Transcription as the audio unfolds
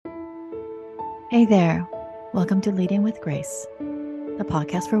Hey there. Welcome to Leading with Grace, the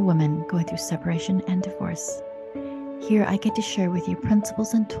podcast for women going through separation and divorce. Here I get to share with you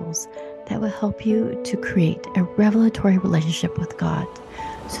principles and tools that will help you to create a revelatory relationship with God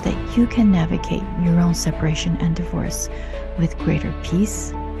so that you can navigate your own separation and divorce with greater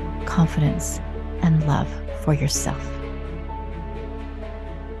peace, confidence, and love for yourself.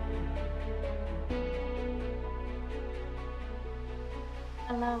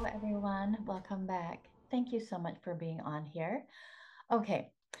 Hello, everyone. Welcome back. Thank you so much for being on here.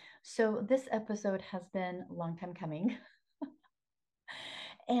 Okay, so this episode has been a long time coming.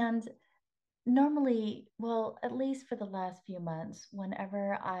 And normally, well, at least for the last few months,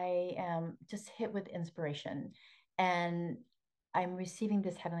 whenever I am just hit with inspiration and I'm receiving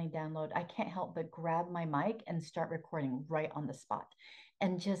this heavenly download, I can't help but grab my mic and start recording right on the spot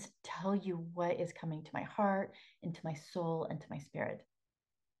and just tell you what is coming to my heart, into my soul, and to my spirit,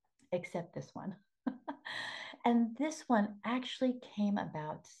 except this one. And this one actually came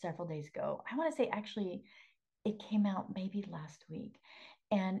about several days ago. I want to say actually it came out maybe last week.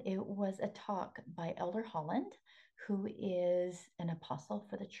 And it was a talk by Elder Holland, who is an apostle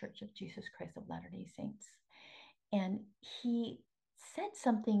for the Church of Jesus Christ of Latter-day Saints. And he said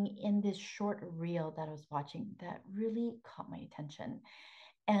something in this short reel that I was watching that really caught my attention.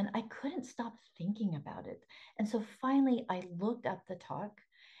 And I couldn't stop thinking about it. And so finally, I looked up the talk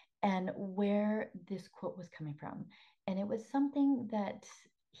and where this quote was coming from. And it was something that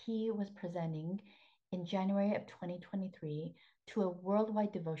he was presenting in January of 2023 to a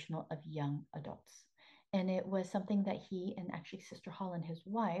worldwide devotional of young adults. And it was something that he and actually Sister Holland, his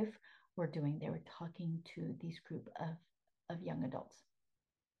wife, were doing. They were talking to these group of young adults.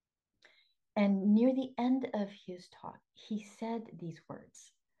 And near the end of his talk, he said these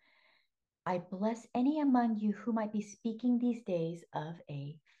words: I bless any among you who might be speaking these days of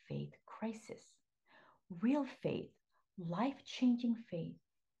a faith crisis. Real faith, life changing faith,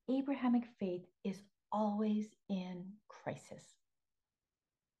 Abrahamic faith is always in crisis.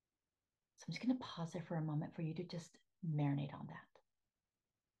 So I'm just going to pause there for a moment for you to just marinate on that.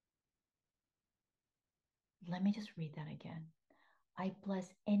 Let me just read that again. I bless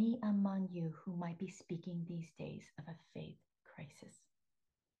any among you who might be speaking these days of a faith crisis.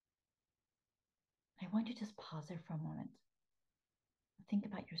 I want you to just pause there for a moment. Think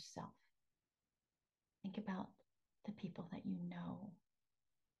about yourself. Think about the people that you know,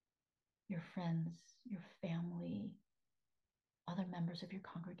 your friends, your family, other members of your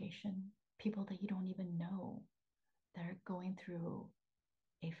congregation, people that you don't even know that are going through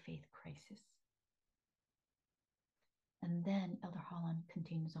a faith crisis. And then Elder Holland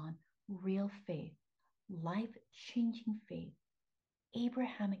continues on: real faith, life changing faith,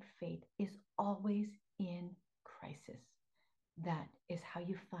 Abrahamic faith is always in crisis. That is how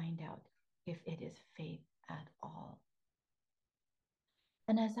you find out if it is faith at all.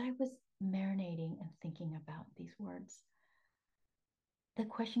 And as I was marinating and thinking about these words, the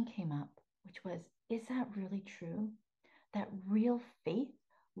question came up, which was, is that really true? That real faith,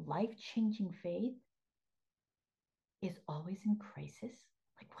 life changing faith, is always in crisis?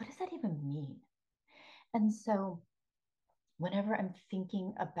 Like, what does that even mean? And so, whenever I'm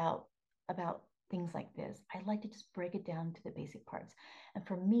thinking about things like this, I like to just break it down to the basic parts. And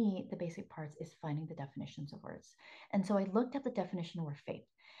for me, the basic parts is finding the definitions of words. And so I looked up the definition of word faith,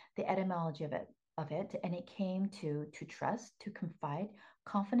 the etymology of it, and it came to trust, to confide,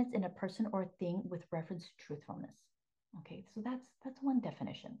 confidence in a person or thing with reference to truthfulness. Okay, so that's one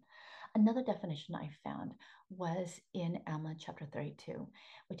definition. Another definition I found was in Alma chapter 32,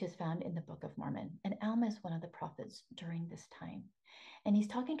 which is found in the Book of Mormon. And Alma is one of the prophets during this time. And he's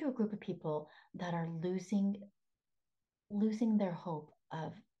talking to a group of people that are losing their hope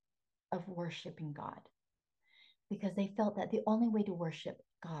of worshiping God, because they felt that the only way to worship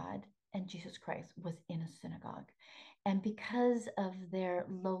God and Jesus Christ was in a synagogue. And because of their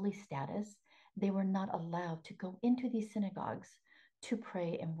lowly status, they were not allowed to go into these synagogues to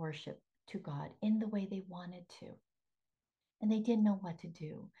pray and worship to God in the way they wanted to. And they didn't know what to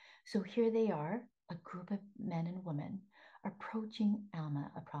do. So here they are, a group of men and women approaching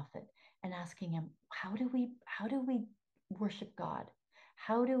Alma, a prophet, and asking him, how do we worship God?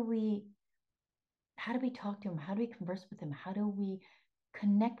 How do we talk to him? How do we converse with him? How do we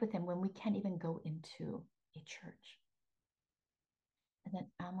connect with him when we can't even go into a church? And then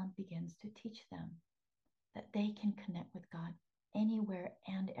Alma begins to teach them that they can connect with God anywhere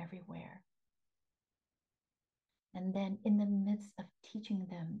and everywhere. And then, in the midst of teaching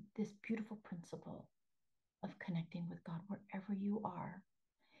them this beautiful principle of connecting with God wherever you are,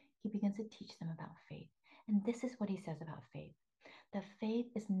 he begins to teach them about faith. And this is what he says about faith: that faith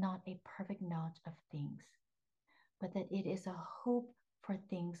is not a perfect knowledge of things, but that it is a hope for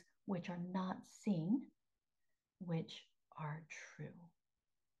things which are not seen, which are true.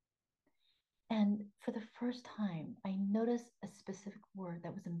 And for the first time, I noticed a specific word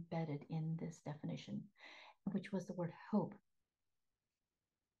that was embedded in this definition, which was the word hope.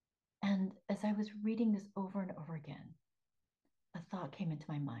 And as I was reading this over and over again, a thought came into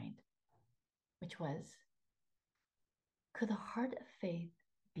my mind, which was, could the heart of faith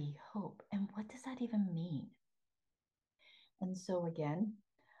be hope? And what does that even mean? And so again,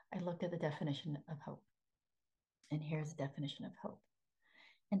 I looked at the definition of hope. And here's the definition of hope: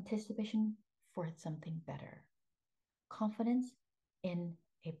 anticipation for something better, confidence in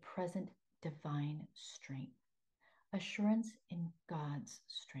a present divine strength, assurance in God's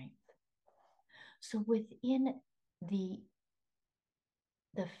strength. So within the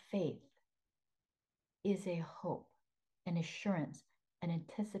faith is a hope, an assurance, an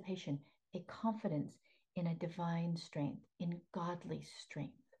anticipation, a confidence in a divine strength, in godly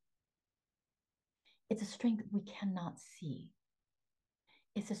strength. It's a strength we cannot see.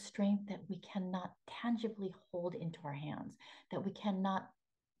 It's a strength that we cannot tangibly hold into our hands, that we cannot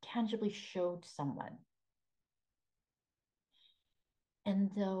tangibly show to someone.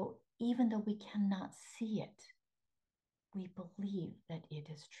 And even though we cannot see it, we believe that it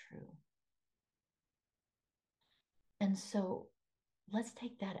is true. And so let's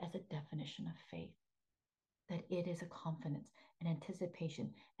take that as a definition of faith, that it is a confidence, an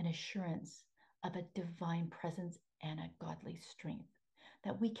anticipation, an assurance of a divine presence and a godly strength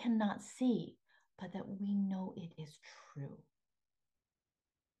that we cannot see, but that we know it is true.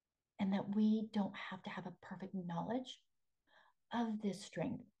 And that we don't have to have a perfect knowledge of this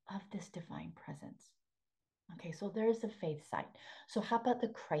strength, of this divine presence. Okay, so there's the faith side. So how about the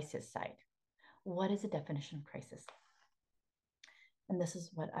crisis side? What is the definition of crisis? And this is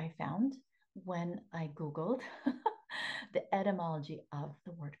what I found when I Googled the etymology of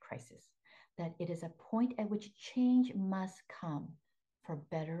the word crisis, that it is a point at which change must come for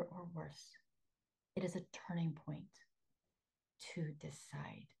better or worse. It is a turning point to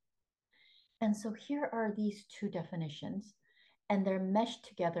decide. And so here are these two definitions, and they're meshed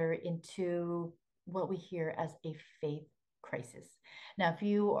together into what we hear as a faith crisis. Now, if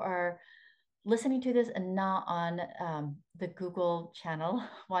you are listening to this and not on the Google channel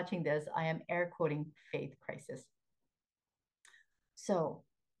watching this, I am air quoting faith crisis. So,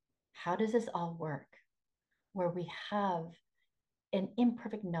 how does this all work? Where we have an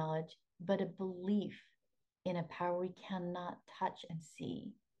imperfect knowledge, but a belief in a power we cannot touch and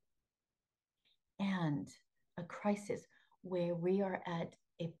see, and a crisis where we are at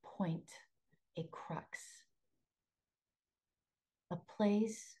a point, a crux, a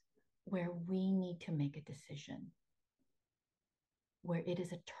place where we need to make a decision, where it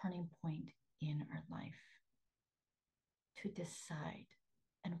is a turning point in our life to decide.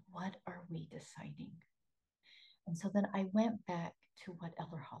 And what are we deciding? And so then I went back to what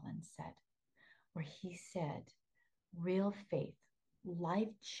Elder Holland said, where he said, real faith,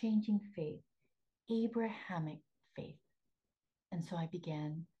 life-changing faith, Abrahamic faith. And so I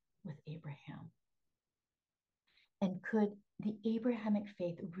began with Abraham. And could the Abrahamic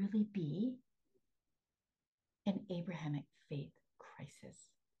faith really be an Abrahamic faith crisis?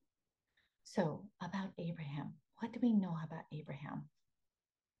 So about Abraham, what do we know about Abraham?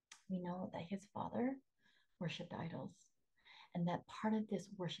 We know that his father worshiped idols, and that part of this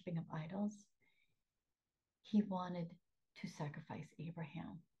worshiping of idols, he wanted to sacrifice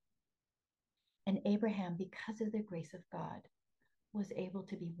Abraham. And Abraham, because of the grace of God, was able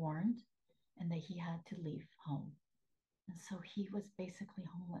to be warned and that he had to leave home. And so he was basically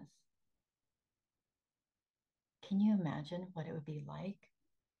homeless. Can you imagine what it would be like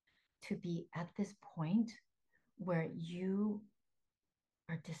to be at this point where you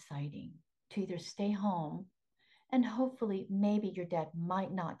are deciding to either stay home and hopefully maybe your dad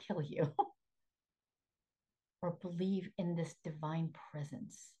might not kill you or believe in this divine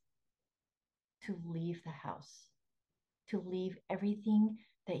presence, to leave the house, to leave everything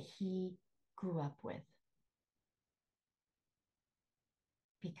that he grew up with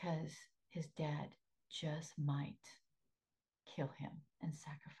because his dad just might kill him and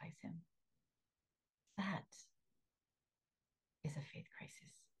sacrifice him. That is a faith crisis.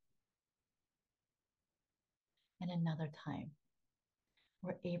 And another time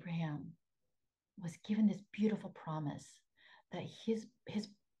where Abraham was given this beautiful promise that his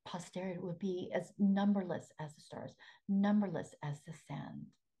posterity would be as numberless as the stars, numberless as the sand.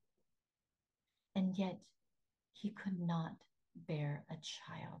 And yet he could not bear a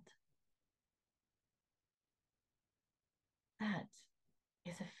child. That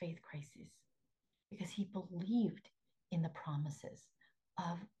is a faith crisis because he believed in the promises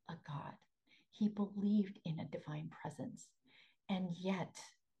of a God. He believed in a divine presence. And yet,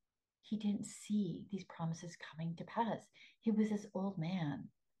 he didn't see these promises coming to pass. He was this old man,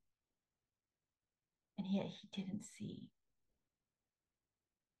 and yet he didn't see.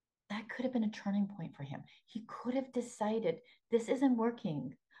 That could have been a turning point for him. He could have decided, this isn't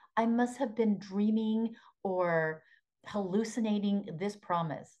working. I must have been dreaming or hallucinating this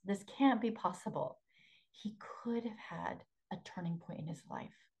promise. This can't be possible. He could have had a turning point in his life.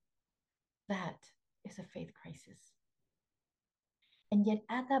 That is a faith crisis. And yet,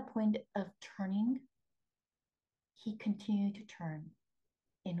 at that point of turning, he continued to turn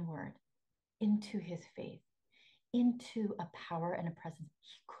inward into his faith, into a power and a presence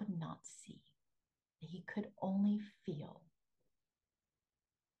he could not see, that he could only feel.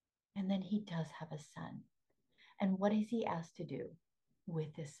 And then he does have a son. And what is he asked to do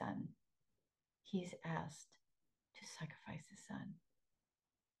with his son? He's asked to sacrifice his son.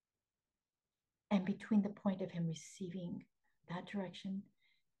 And between the point of him receiving that direction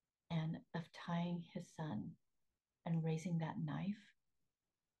and of tying his son and raising that knife,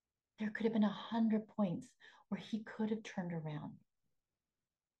 there could have been 100 points where he could have turned around,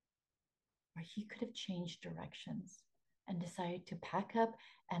 where he could have changed directions and decided to pack up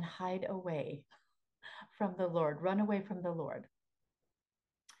and hide away from the Lord, run away from the Lord.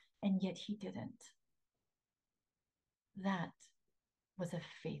 And yet he didn't. That was a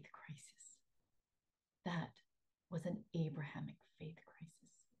faith crisis. That was an Abrahamic faith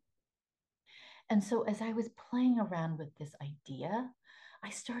crisis. And so, as I was playing around with this idea, I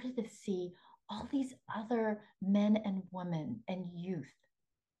started to see all these other men and women and youth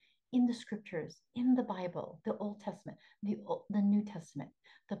in the scriptures, in the Bible, the Old Testament, the New Testament,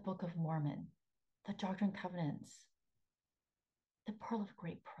 the Book of Mormon, the Doctrine and Covenants, the Pearl of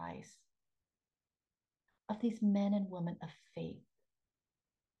Great Price, of these men and women of faith,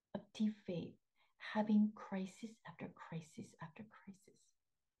 of deep faith, having crisis after crisis after crisis.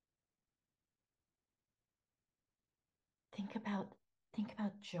 Think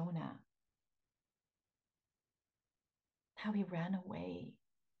about Jonah, how he ran away.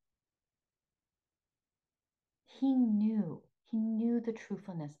 He knew the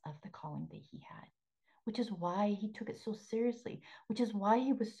truthfulness of the calling that he had, which is why he took it so seriously, which is why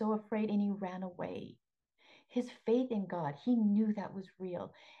he was so afraid and he ran away. His faith in God, he knew that was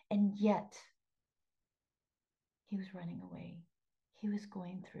real, and yet he was running away. He was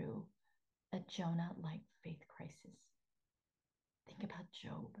going through a Jonah-like faith crisis. Think about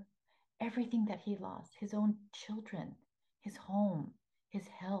Job. Everything that he lost, his own children, his home, his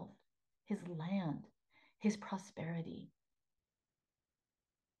health, his land, his prosperity.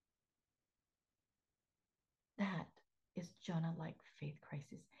 That is Jonah-like faith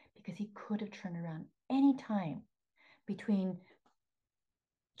crisis because he could have turned around any time between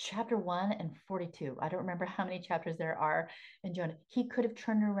chapter 1 and 42. I don't remember how many chapters there are in Jonah. He could have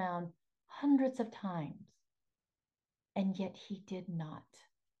turned around hundreds of times, and yet he did not.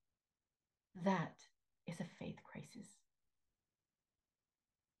 That is a faith crisis.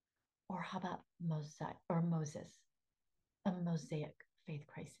 Or how about Moses, a Mosaic faith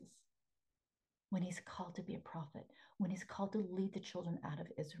crisis? When he's called to be a prophet, when he's called to lead the children out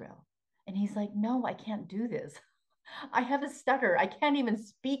of Israel. And he's like, no, I can't do this. I have a stutter. I can't even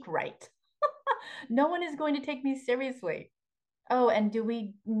speak right. No one is going to take me seriously. Oh, and do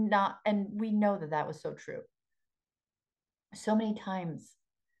we not? And we know that that was so true. So many times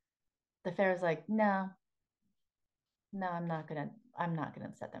the Pharaoh's like, no, no, I'm not gonna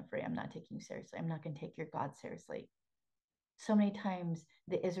set them free. I'm not taking you seriously. I'm not gonna take your God seriously. So many times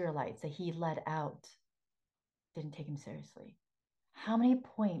the Israelites that he led out didn't take him seriously. How many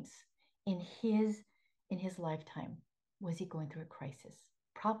points in his lifetime was he going through a crisis?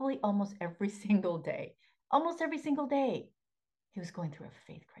 Probably almost every single day. Almost every single day, he was going through a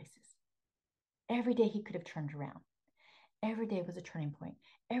faith crisis. Every day he could have turned around. Every day was a turning point.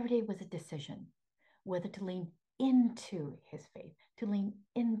 Every day was a decision, whether to lean into his faith, to lean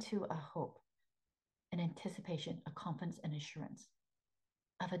into a hope, an anticipation, a confidence, and assurance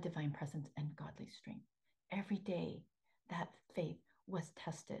of a divine presence and godly strength. Every day that faith was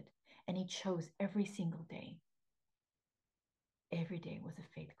tested, and he chose every single day. Every day was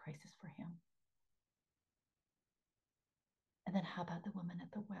a faith crisis for him. And then how about the woman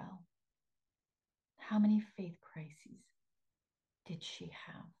at the well? How many faith crises did she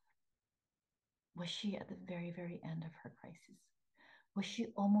have? Was she at the very, very end of her crisis? Was she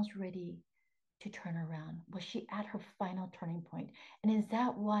almost ready to turn around? Was she at her final turning point? And is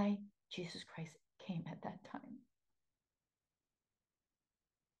that why Jesus Christ came at that time?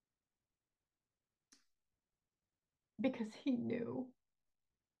 because he knew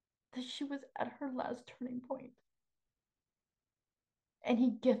that she was at her last turning point. And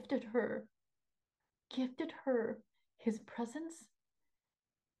he gifted her his presence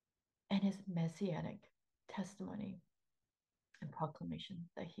and his messianic testimony and proclamation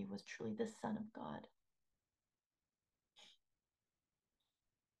that he was truly the Son of God.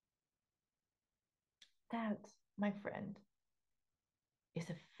 That, my friend, is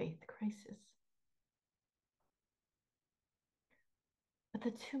a faith crisis. But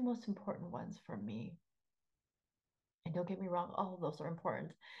the two most important ones for me, and don't get me wrong, all of those are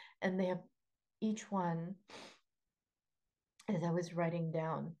important, and they have each one, as I was writing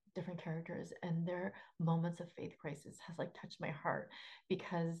down different characters and their moments of faith crisis has like touched my heart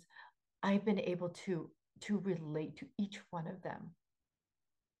because I've been able to relate to each one of them.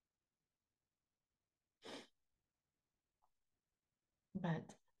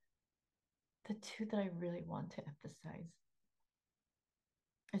 But the two that I really want to emphasize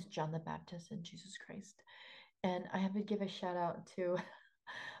is John the Baptist and Jesus Christ. And I have to give a shout out to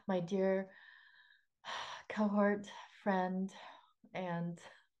my dear cohort friend and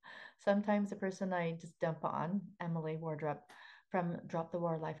sometimes the person I just dump on, Emily Wardrop from Drop the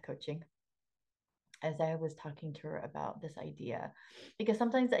War Life Coaching, as I was talking to her about this idea. Because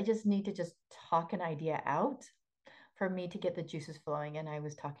sometimes I just need to just talk an idea out for me to get the juices flowing. And I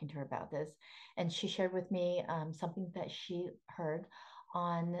was talking to her about this, and she shared with me something that she heard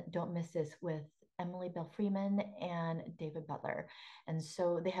on Don't Miss This with Emily Bell Freeman and David Butler. And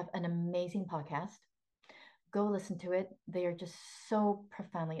so they have an amazing podcast. Go listen to it. They are just so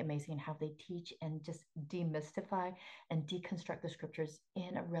profoundly amazing in how they teach and just demystify and deconstruct the scriptures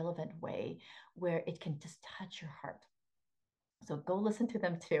in a relevant way where it can just touch your heart. So go listen to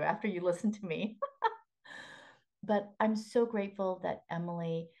them too after you listen to me. But I'm so grateful that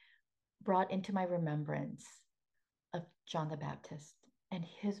Emily brought into my remembrance of John the Baptist and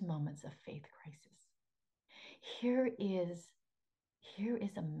his moments of faith crisis. Here is here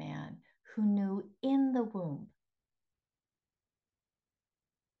is a man who knew in the womb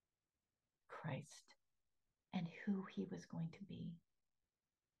Christ and who he was going to be.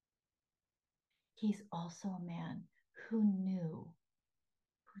 He's also a man who knew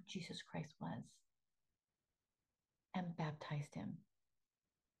who Jesus Christ was and baptized him.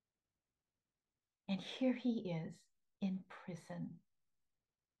 And here he is in prison.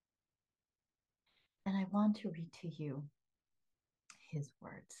 And I want to read to you his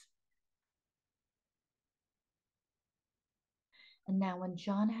words. And now, when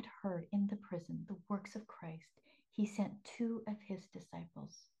John had heard in the prison the works of Christ, he sent two of his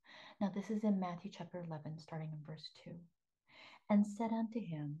disciples. Now, this is in Matthew chapter 11, starting in verse 2. And said unto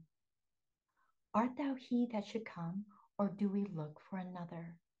him, Art thou he that should come, or do we look for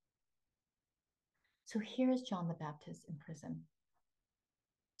another? So here is John the Baptist in prison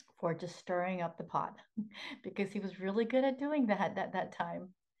for just stirring up the pot because he was really good at doing that at that time.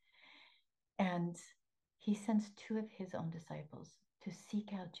 And he sends two of his own disciples to seek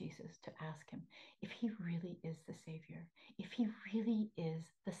out Jesus, to ask him if he really is the Savior, if he really is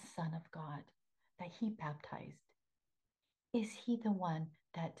the Son of God that he baptized. Is he the one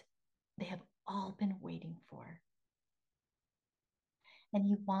that they have all been waiting for? And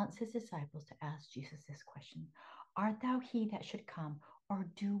he wants his disciples to ask Jesus this question: Art thou he that should come, or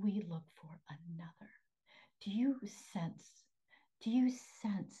do we look for another? Do you sense, do you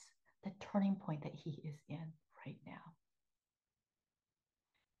sense the turning point that he is in right now?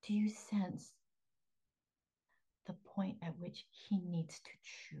 Do you sense the point at which he needs to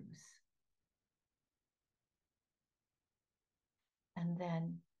choose? And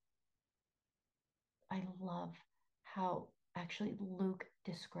then I love how actually Luke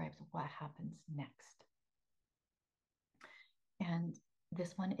describes what happens next. And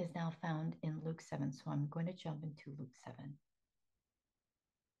this one is now found in Luke 7. So I'm going to jump into Luke 7.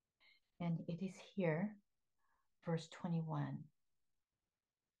 And it is here, verse 21,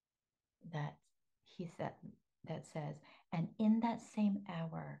 that he said, that says, And in that same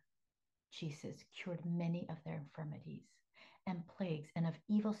hour, Jesus cured many of their infirmities and plagues and of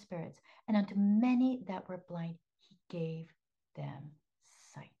evil spirits, and unto many that were blind, he gave them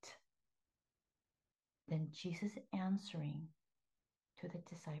sight. Then Jesus answering to the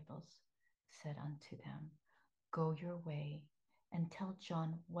disciples said unto them, Go your way and tell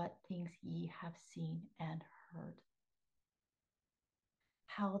John what things ye have seen and heard.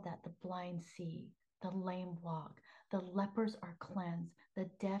 How that the blind see, the lame walk, the lepers are cleansed, the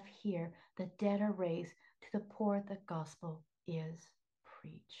deaf hear, the dead are raised, to the poor the gospel is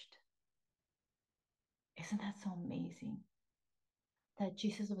preached. Isn't that so amazing? That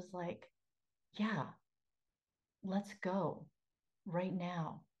Jesus was like, yeah, Let's go right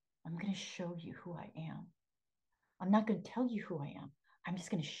now. I'm going to show you who I am. I'm not going to tell you who I am. I'm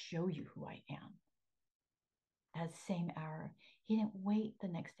just going to show you who I am. That same hour, he didn't wait the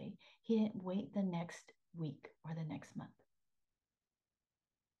next day. He didn't wait the next week or the next month.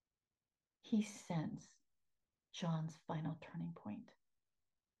 He sends John's final turning point.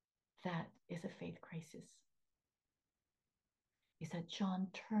 That is a faith crisis. Is that John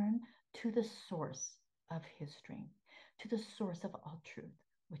turned to the source of his strength, to the source of all truth,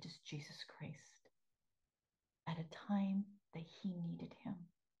 which is Jesus Christ, at a time that he needed him.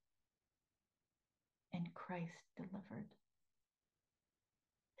 And Christ delivered.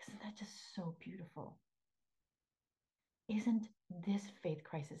 Isn't that just so beautiful? Isn't this faith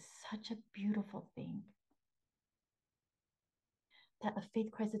crisis such a beautiful thing? That a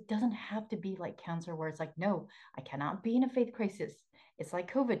faith crisis doesn't have to be like cancer, where it's like, no, I cannot be in a faith crisis. It's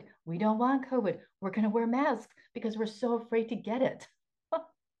like COVID. We don't want COVID. We're going to wear masks because we're so afraid to get it.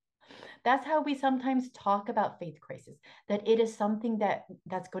 That's how we sometimes talk about faith crisis, that it is something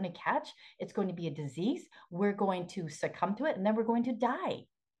that's going to catch. It's going to be a disease. We're going to succumb to it, and then we're going to die.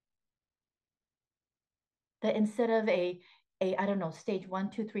 That instead of a I don't know, stage 1,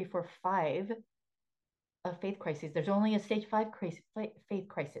 2, 3, 4, 5 of faith crisis, there's only a stage 5 faith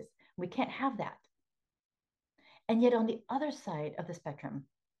crisis. We can't have that. And yet, on the other side of the spectrum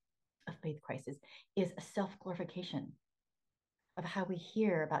of faith crisis is a self glorification of how we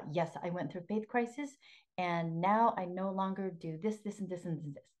hear about, yes, I went through faith crisis, and now I no longer do this, this, and this,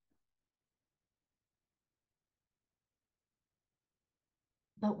 and this.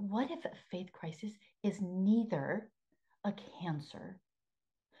 But what if a faith crisis is neither a cancer,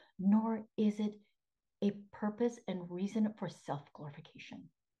 nor is it a purpose and reason for self glorification?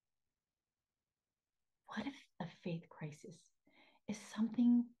 What if a faith crisis is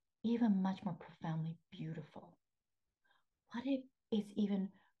something even much more profoundly beautiful? What if it's even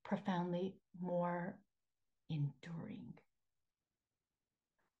profoundly more enduring?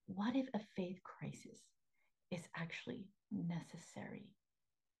 What if a faith crisis is actually necessary?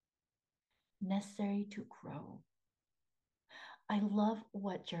 Necessary to grow. I love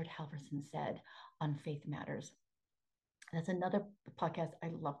what Jared Halverson said on Faith Matters. That's another podcast I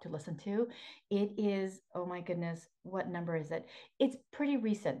love to listen to. It is, oh my goodness, what number is it? It's pretty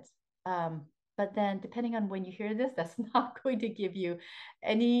recent. But then depending on when you hear this, that's not going to give you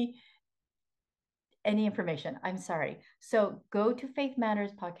any information. I'm sorry. So go to Faith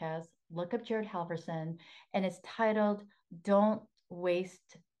Matters podcast, look up Jared Halverson, and it's titled Don't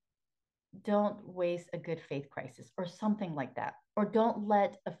Waste a good faith crisis, or something like that, or don't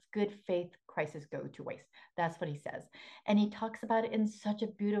let a good faith crisis go to waste. That's what he says, and he talks about it in such a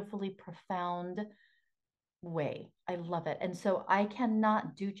beautifully profound way. I love it. And so I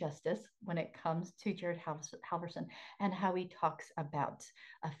cannot do justice when it comes to Jared Halverson and how he talks about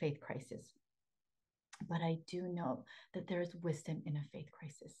a faith crisis, but I do know that there is wisdom in a faith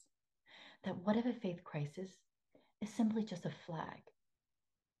crisis. That what if a faith crisis is simply just a flag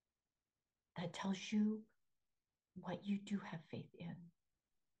that tells you what you do have faith in,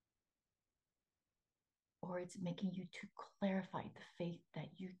 or it's making you to clarify the faith that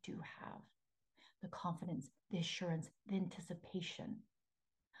you do have, the confidence, the assurance, the anticipation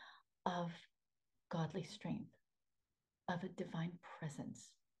of godly strength, of a divine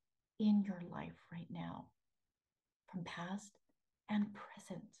presence in your life right now, from past and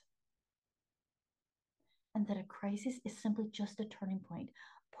present. And that a crisis is simply just a turning point,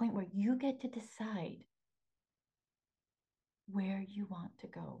 a point where you get to decide where you want to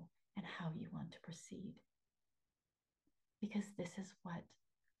go and how you want to proceed. Because this is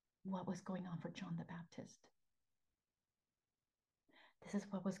what was going on for John the Baptist. This is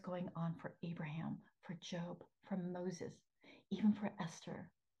what was going on for Abraham, for Job, for Moses, even for Esther,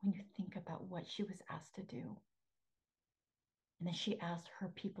 when you think about what she was asked to do. And then she asked her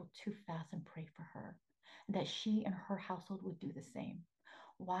people to fast and pray for her, and that she and her household would do the same.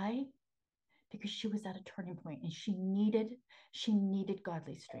 Why? Because she was at a turning point, and she needed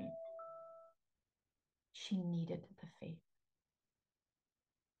godly strength. She needed the faith.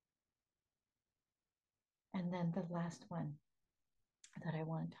 And then the last one that I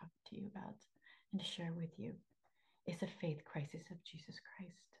want to talk to you about and to share with you is the faith crisis of Jesus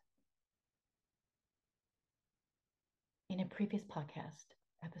Christ. In a previous podcast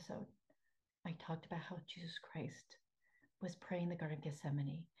episode, I talked about how Jesus Christ was praying in the Garden of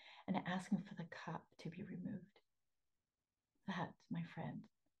Gethsemane and asking for the cup to be removed. That, my friend,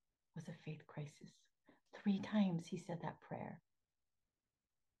 was a faith crisis. 3 times he said that prayer.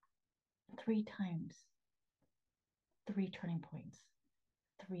 3 times. 3 turning points.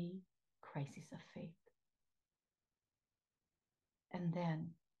 3 crises of faith. And then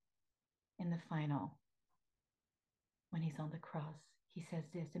in the final, when he's on the cross, he says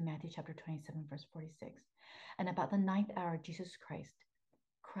this in Matthew chapter 27, verse 46. And about the ninth hour, Jesus Christ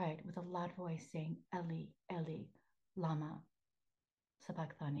cried with a loud voice, saying, Eli, Eli, lama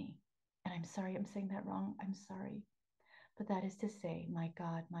sabachthani. And I'm sorry I'm saying that wrong. I'm sorry. But that is to say, my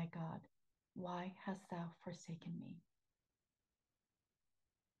God, why hast thou forsaken me?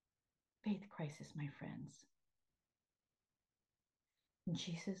 Faith crisis, my friends. And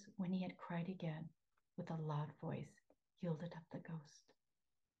Jesus, when he had cried again with a loud voice, yielded up the ghost.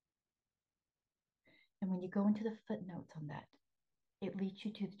 And when you go into the footnotes on that, it leads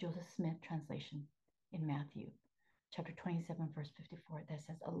you to the Joseph Smith translation in Matthew chapter 27, verse 54, that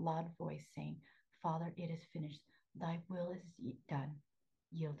says, a loud voice saying, Father, it is finished. Thy will is done.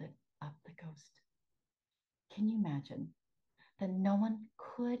 Yielded up the ghost. Can you imagine that no one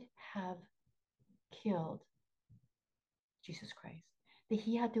could have killed Jesus Christ? That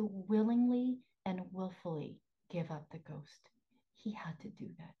he had to willingly and willfully give up the ghost. He had to do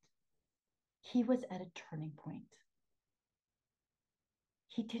that. He was at a turning point.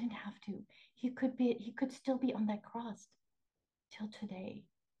 He didn't have to. He could still be on that cross till today.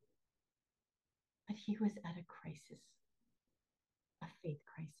 But he was at a crisis, a faith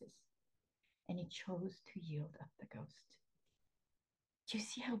crisis, and he chose to yield up the ghost. Do you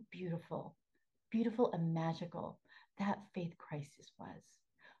see how beautiful, beautiful and magical that faith crisis was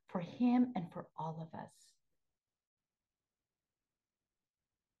for him and for all of us?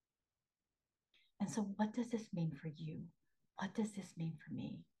 And so, what does this mean for you? What does this mean for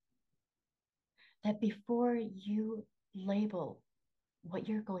me? That before you label what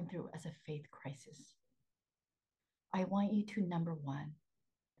you're going through as a faith crisis, I want you to, number one,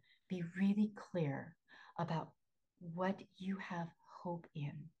 be really clear about what you have hope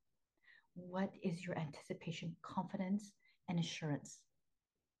in. What is your anticipation, confidence, and assurance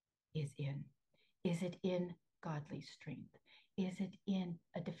is in? Is it in godly strength? Is it in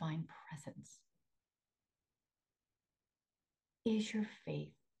a divine presence? Is your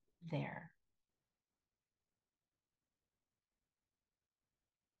faith there?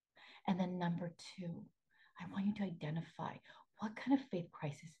 And then number two, I want you to identify what kind of faith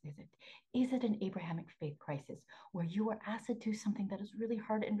crisis is it? Is it an Abrahamic faith crisis where you are asked to do something that is really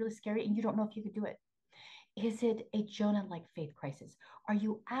hard and really scary and you don't know if you could do it? Is it a Jonah-like faith crisis? Are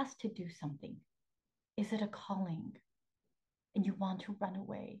you asked to do something? Is it a calling and you want to run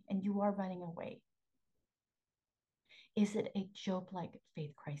away and you are running away? Is it a Job-like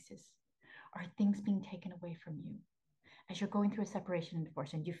faith crisis? Are things being taken away from you? As you're going through a separation and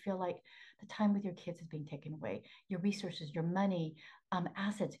divorce and you feel like the time with your kids is being taken away, your resources, your money,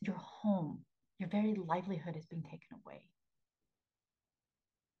 assets, your home, your very livelihood is being taken away.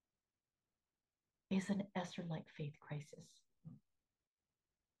 Is an Esther-like faith crisis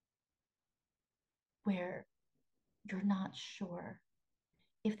where you're not sure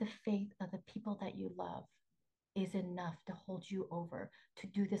if the faith of the people that you love is enough to hold you over to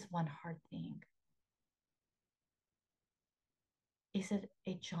do this one hard thing? Is it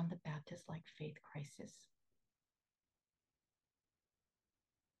a John the Baptist-like faith crisis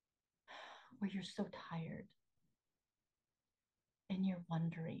where you're so tired and you're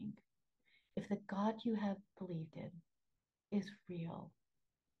wondering if the God you have believed in is real,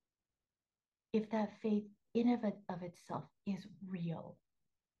 if that faith in of itself is real,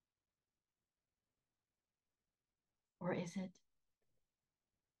 or is it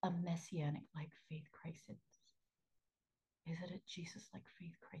a messianic like faith crisis? Is it a Jesus like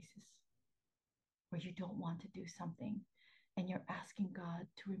faith crisis where you don't want to do something and you're asking God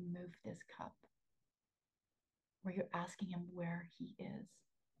to remove this cup, where you're asking him where he is?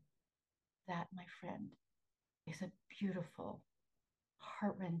 That, my friend, is a beautiful,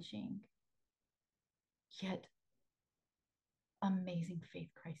 heart-wrenching, yet amazing faith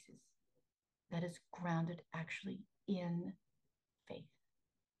crisis that is grounded actually in faith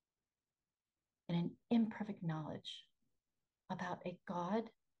and an imperfect knowledge about a God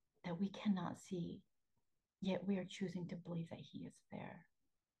that we cannot see, yet we are choosing to believe that he is there.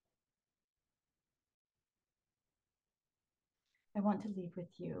 I want to leave with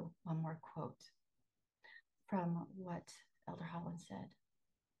you one more quote from what Elder Holland said.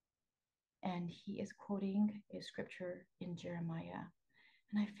 And he is quoting a scripture in Jeremiah.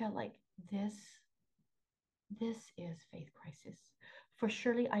 And I felt like this is faith crisis. For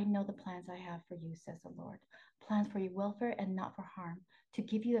surely I know the plans I have for you, says the Lord. Plans for your welfare and not for harm, to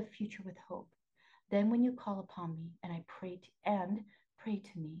give you a future with hope. Then when you call upon me and pray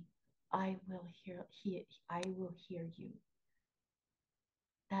to me, I will hear you.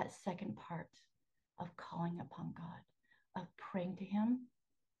 That second part of calling upon God, of praying to him,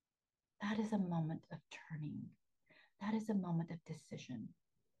 that is a moment of turning. That is a moment of decision.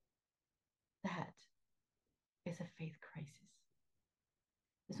 That is a faith crisis.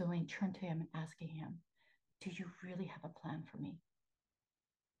 Is when we turn to him and asking him, do you really have a plan for me?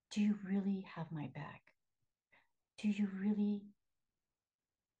 Do you really have my back? Do you really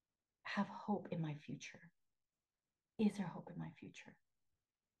have hope in my future? Is there hope in my future?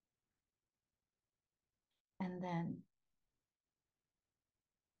 And then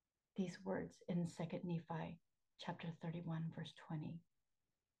these words in 2nd Nephi chapter 31, verse 20.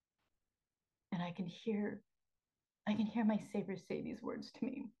 And I can hear my Savior say these words to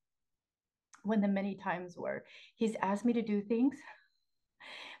me when the many times where he's asked me to do things,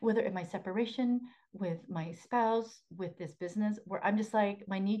 whether in my separation, with my spouse, with this business, where I'm just like,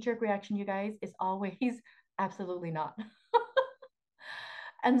 my knee-jerk reaction, you guys, is always absolutely not.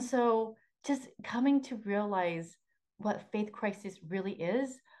 And so just coming to realize what faith crisis really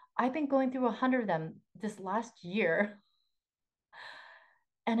is, I've been going through 100 of them this last year,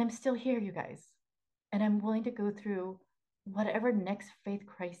 and I'm still here, you guys. And I'm willing to go through whatever next faith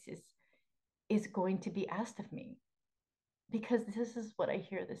crisis is going to be asked of me, because this is what I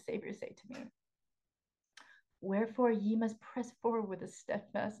hear the Savior say to me. Wherefore ye must press forward with a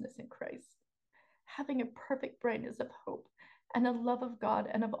steadfastness in Christ, having a perfect brightness of hope and a love of God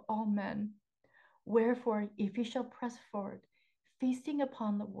and of all men. Wherefore, if ye shall press forward, feasting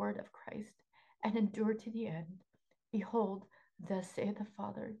upon the word of Christ, and endure to the end, behold, thus saith the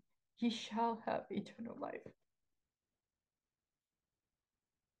Father, ye shall have eternal life.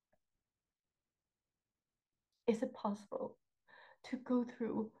 Is it possible to go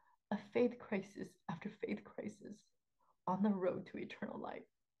through a faith crisis after faith crisis on the road to eternal life?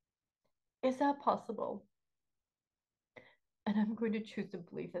 Is that possible? And I'm going to choose to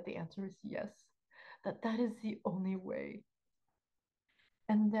believe that the answer is yes, that that is the only way.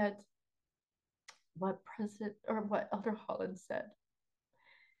 And that what Elder Holland said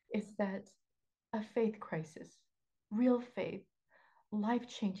is that a faith crisis, real faith,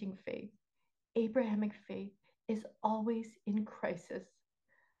 life-changing faith, Abrahamic faith is always in crisis.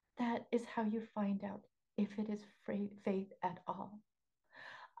 That is how you find out if it is faith at all.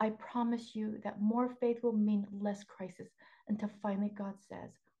 I promise you that more faith will mean less crisis until finally God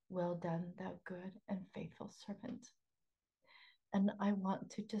says, well done, thou good and faithful servant. And I want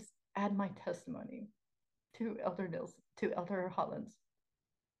to just add my testimony to Elder Holland's,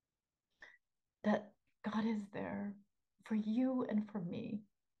 that God is there for you and for me,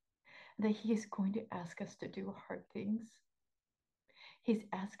 that he is going to ask us to do hard things. He's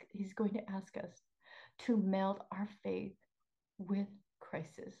going to ask us to meld our faith with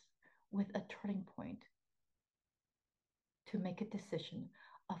crisis, with a turning point, to make a decision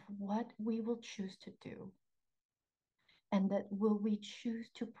of what we will choose to do. And that will we choose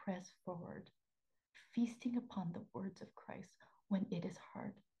to press forward, feasting upon the words of Christ when it is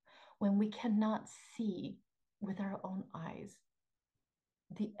hard, when we cannot see with our own eyes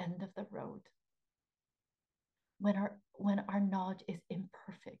the end of the road, when our knowledge is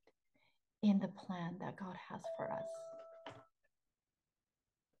imperfect in the plan that God has for us.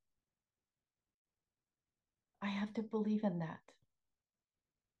 I have to believe in that.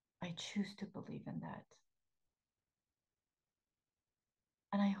 I choose to believe in that.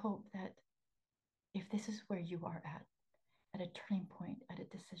 And I hope that if this is where you are at a turning point, at a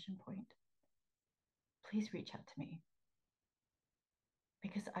decision point, please reach out to me,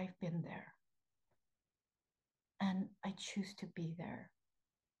 because I've been there. And I choose to be there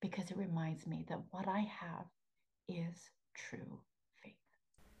because it reminds me that what I have is true faith.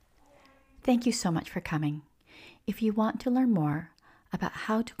 Thank you so much for coming. If you want to learn more about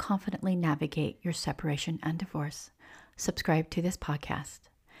how to confidently navigate your separation and divorce, subscribe to this podcast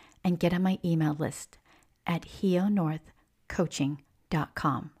and get on my email list at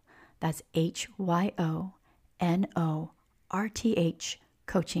hyonorthcoaching.com. That's HYONORTH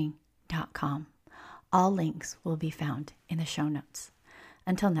coaching.com. All links will be found in the show notes.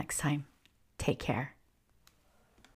 Until next time, take care.